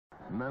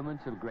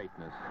Moments of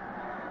greatness.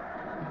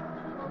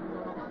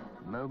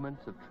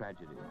 Moments of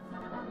tragedy.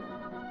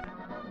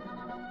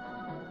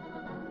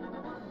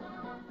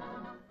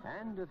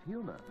 And of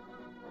humor.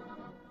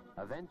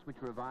 Events which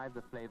revive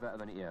the flavor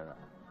of an era.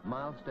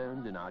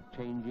 Milestones in our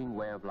changing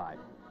way of life.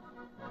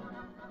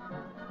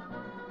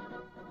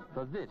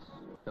 For this,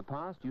 the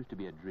past used to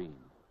be a dream,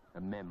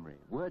 a memory,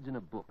 words in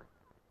a book,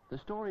 the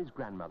stories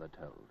grandmother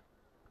told.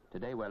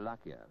 Today we're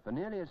luckier. For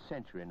nearly a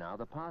century now,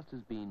 the past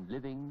has been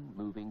living,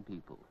 moving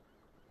people,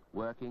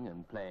 working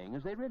and playing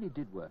as they really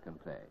did work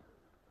and play.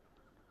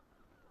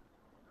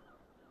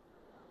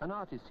 An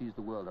artist sees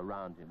the world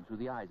around him through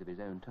the eyes of his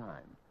own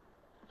time,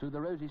 through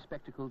the rosy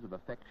spectacles of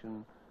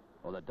affection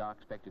or the dark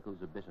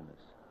spectacles of bitterness.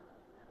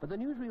 But the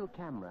newsreel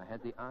camera has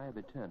the eye of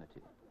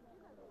eternity.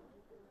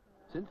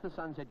 Since the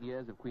sunset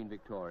years of Queen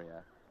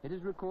Victoria, it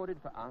has recorded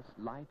for us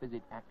life as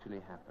it actually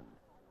happened.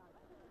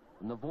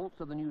 From the vaults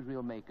of the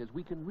newsreel makers,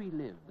 we can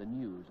relive the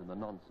news and the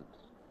nonsense,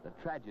 the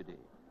tragedy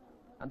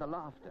and the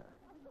laughter.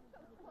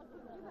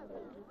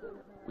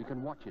 We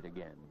can watch it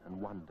again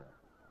and wonder.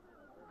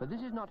 For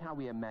this is not how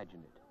we imagine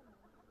it,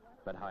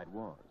 but how it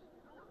was.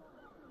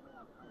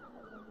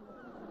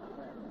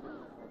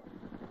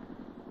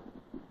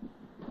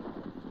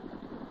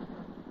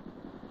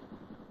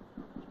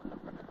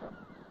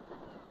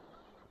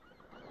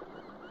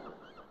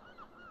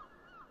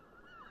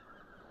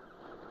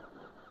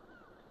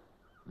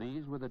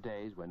 These were the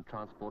days when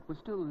transport was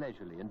still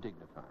leisurely and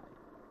dignified.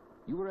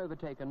 You were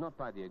overtaken not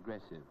by the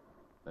aggressive,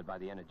 but by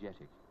the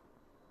energetic.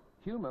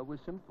 Humor was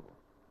simple,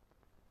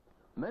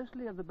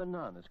 mostly of the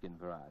banana skin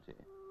variety.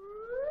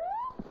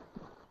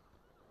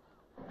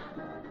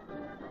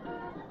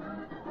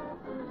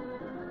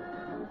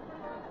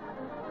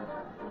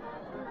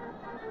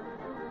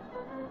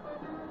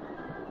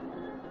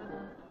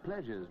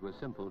 Pleasures were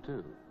simple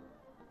too.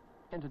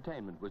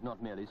 Entertainment was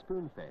not merely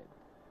spoon-fed.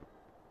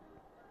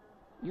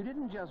 You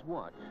didn't just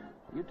watch,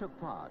 you took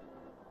part.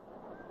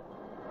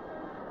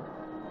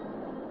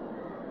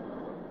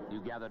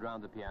 You gathered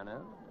round the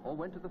piano or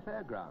went to the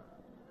fairground.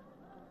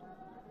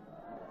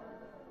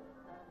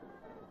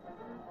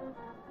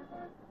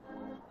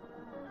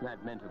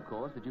 That meant, of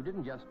course, that you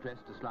didn't just dress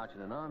to slouch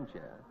in an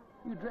armchair.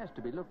 You dressed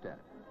to be looked at.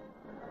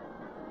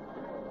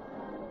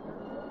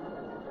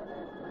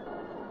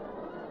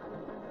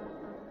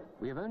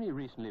 We have only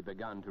recently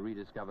begun to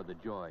rediscover the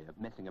joy of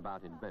messing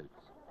about in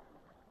boats.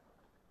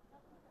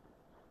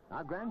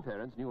 Our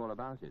grandparents knew all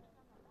about it.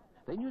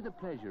 They knew the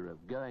pleasure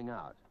of going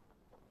out,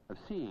 of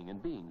seeing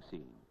and being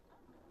seen,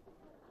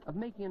 of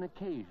making an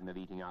occasion of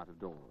eating out of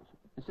doors,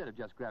 instead of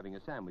just grabbing a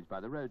sandwich by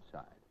the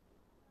roadside,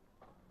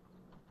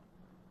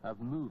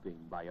 of moving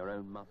by your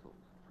own muscles.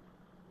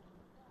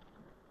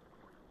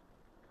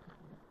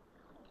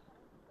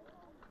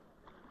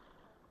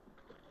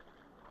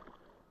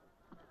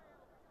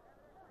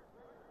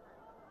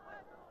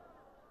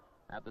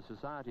 At the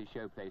society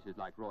showplaces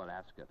like Royal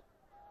Ascot,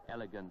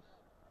 elegance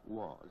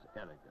was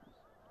elegance.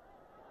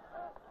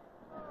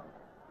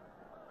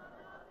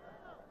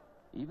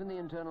 Even the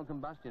internal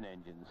combustion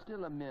engine,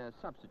 still a mere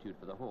substitute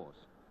for the horse.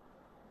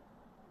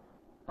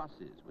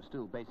 Buses were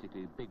still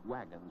basically big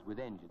wagons with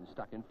engines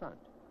stuck in front.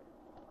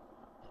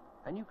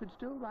 And you could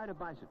still ride a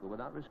bicycle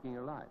without risking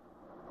your life.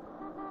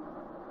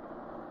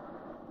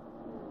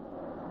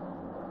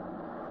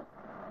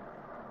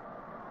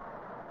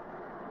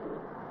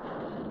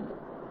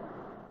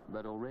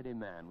 But already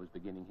man was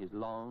beginning his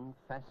long,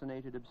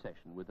 fascinated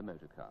obsession with the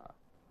motor car.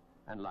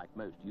 And like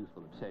most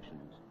youthful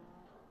obsessions,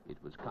 it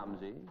was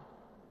clumsy,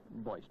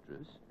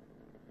 boisterous,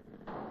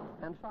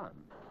 and fun.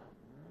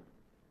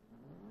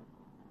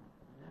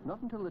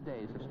 Not until the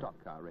days of stock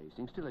car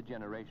racing, still a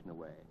generation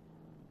away,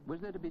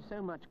 was there to be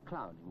so much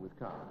clowning with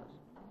cars.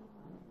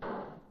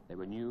 They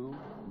were new,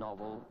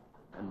 novel,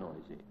 and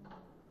noisy.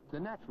 The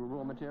natural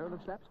raw material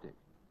of slapstick.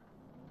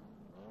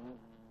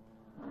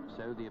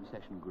 So the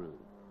obsession grew,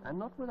 and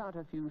not without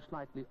a few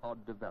slightly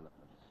odd developments.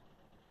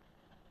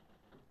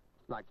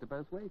 Like the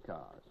both-way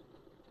cars.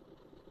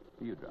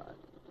 You drive.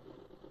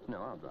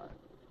 No, I'll drive.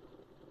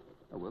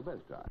 Oh, we'll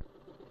both drive.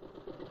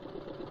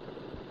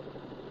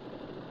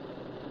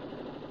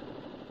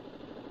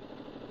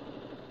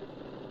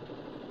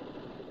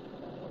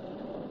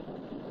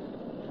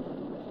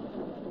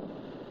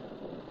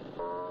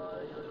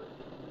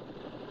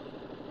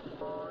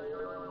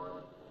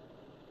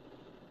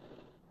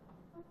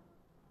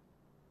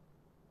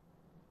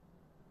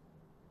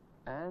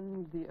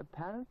 And the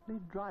apparently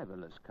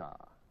driverless car.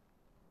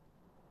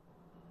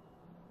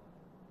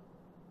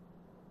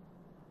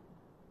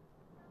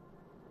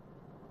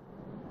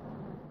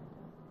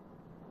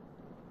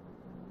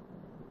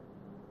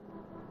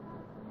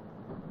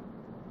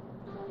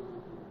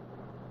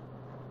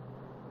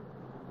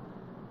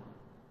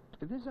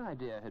 If this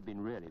idea had been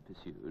really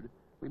pursued,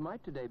 we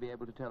might today be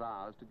able to tell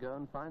ours to go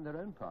and find their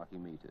own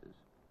parking meters,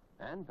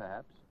 and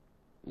perhaps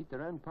eat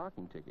their own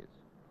parking tickets.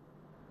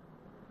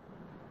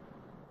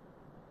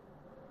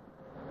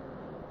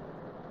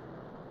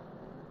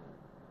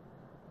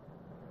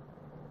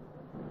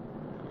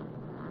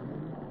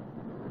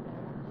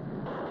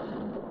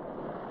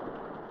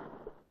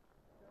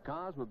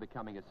 Cars were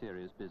becoming a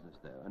serious business,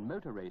 though, and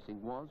motor racing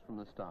was, from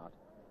the start,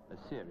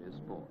 a serious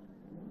sport.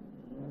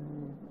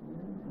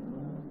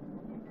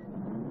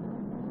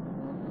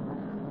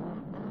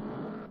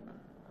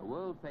 A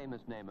world-famous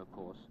name, of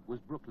course,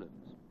 was Brooklands,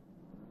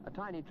 a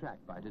tiny track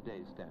by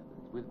today's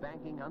standards, with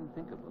banking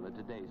unthinkable at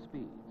today's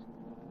speeds.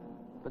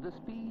 But the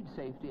speed,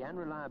 safety, and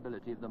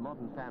reliability of the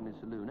modern family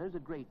saloon owes a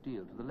great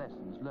deal to the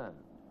lessons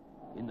learned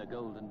in the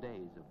golden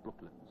days of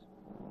Brooklands.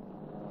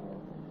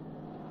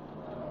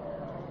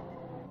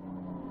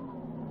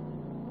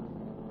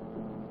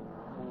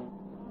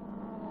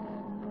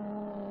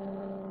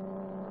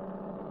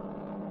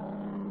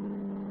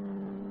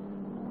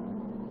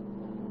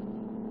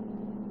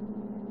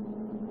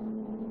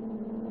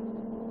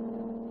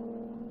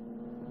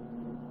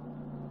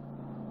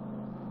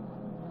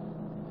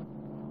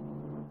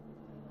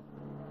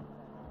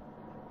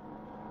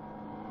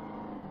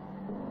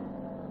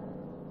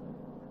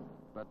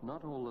 But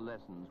not all the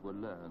lessons were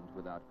learned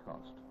without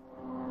cost.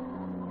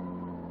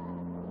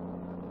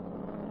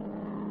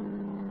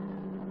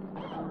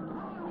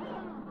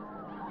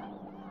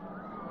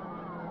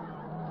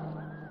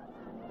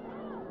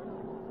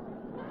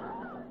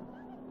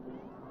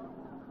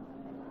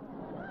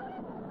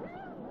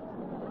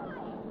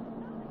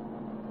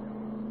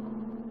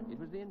 It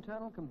was the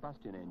internal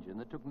combustion engine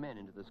that took men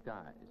into the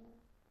skies.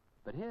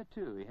 But here,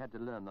 too, he had to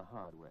learn the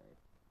hard way.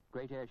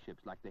 Great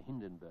airships like the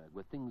Hindenberg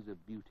were things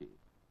of beauty,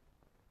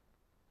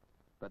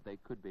 but they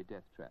could be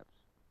death traps.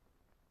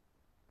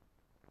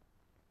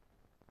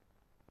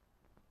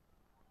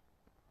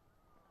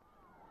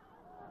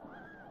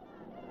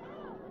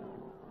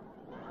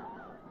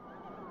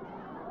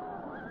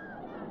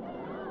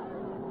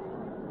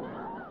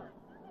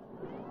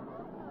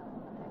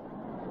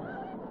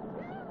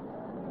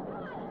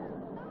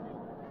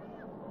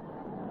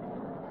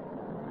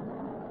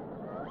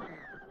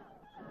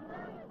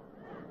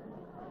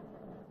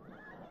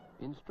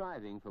 In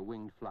striving for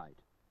winged flight,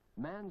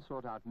 man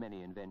sought out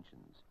many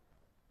inventions,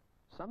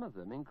 some of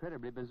them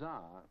incredibly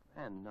bizarre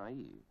and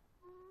naive.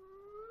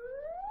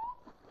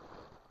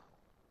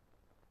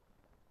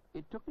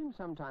 It took him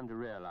some time to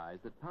realize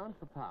that, pound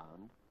for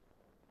pound,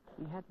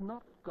 he had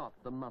not got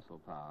the muscle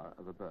power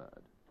of a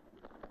bird.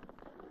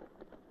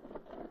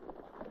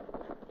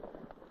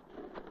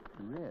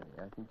 Really,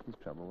 I think his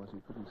trouble was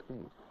he couldn't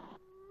skate.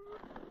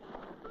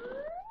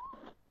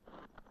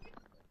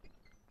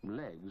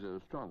 Legs are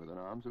stronger than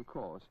arms, of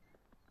course,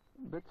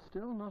 but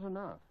still not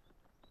enough.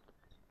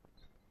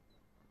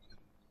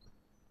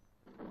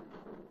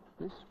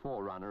 This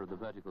forerunner of the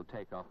vertical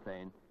takeoff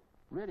plane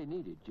really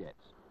needed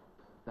jets.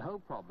 The whole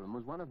problem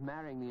was one of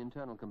marrying the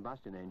internal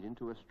combustion engine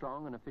to a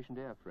strong and efficient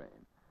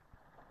airframe.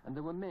 And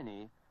there were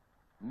many,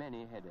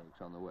 many headaches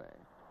on the way.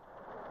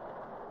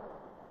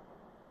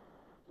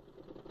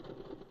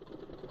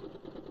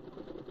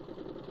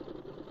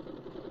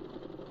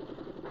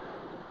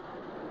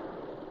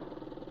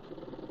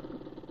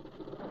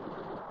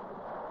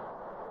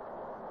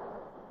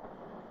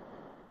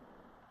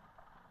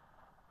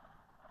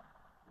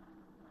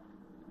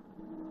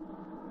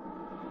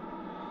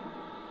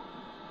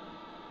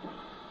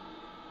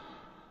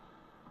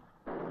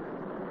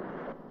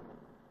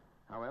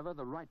 However,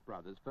 the Wright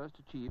brothers first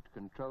achieved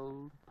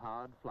controlled,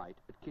 powered flight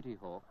at Kitty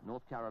Hawk,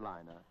 North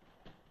Carolina,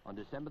 on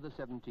December the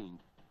 17th,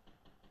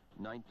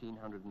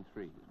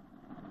 1903.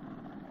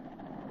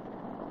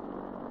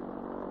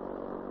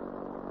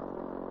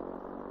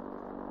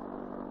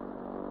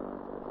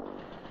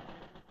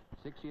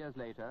 Six years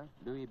later,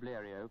 Louis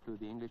Blériot flew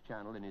the English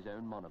Channel in his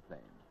own monoplane.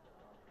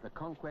 The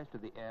conquest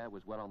of the air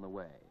was well on the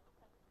way,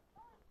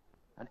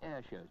 and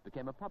air shows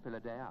became a popular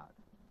day out.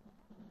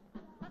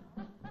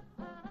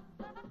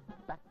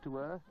 Back to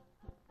earth,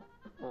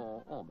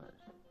 or almost.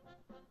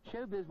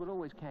 Showbiz will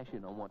always cash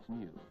in on what's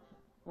new,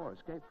 or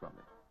escape from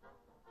it.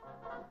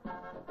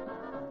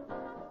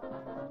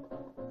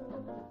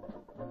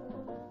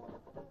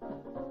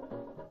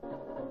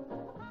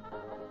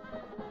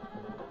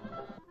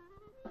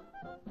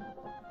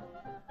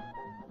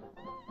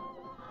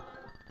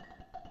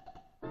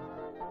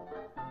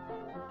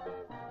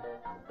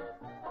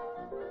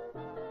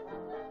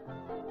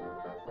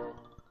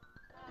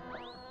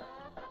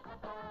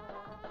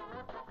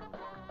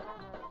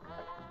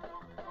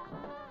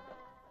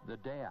 The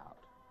day out,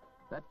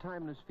 that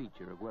timeless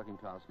feature of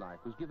working-class life,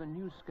 was given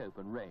new scope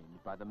and range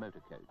by the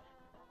motor coach.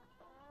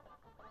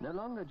 No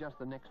longer just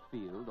the next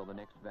field or the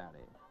next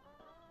valley.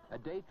 A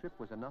day trip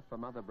was enough for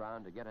Mother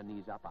Brown to get her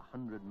knees up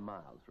 100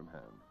 miles from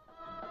home.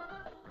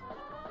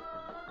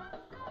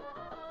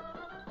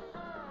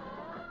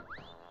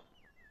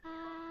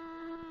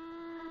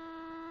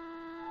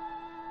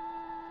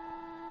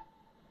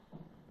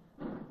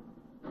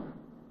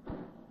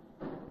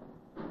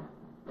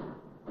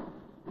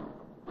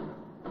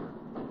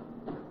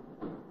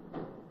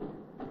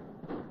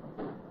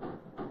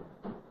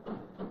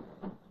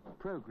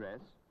 Progress,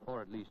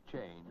 or at least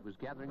change, was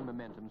gathering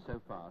momentum so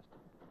fast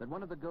that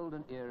one of the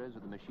golden eras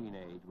of the machine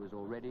age was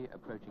already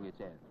approaching its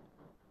end,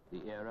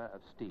 the era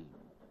of steam.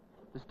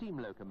 The steam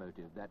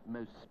locomotive, that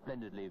most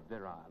splendidly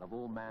virile of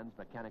all man's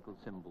mechanical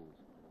symbols,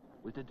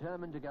 was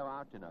determined to go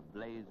out in a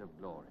blaze of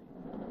glory.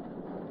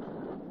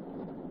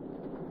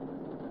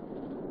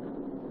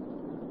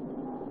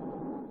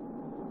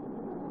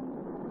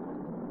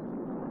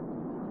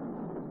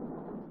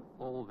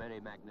 All very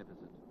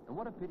magnificent. And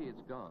what a pity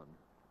it's gone.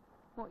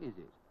 Or is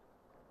it?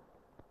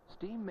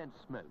 Steam meant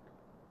smoke.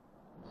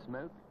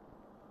 Smoke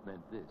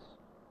meant this.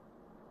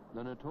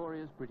 The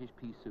notorious British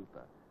pea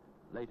souper,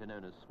 later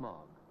known as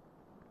smog.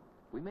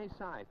 We may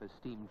sigh for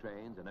steam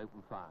trains and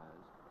open fires,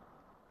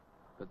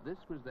 but this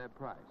was their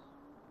price.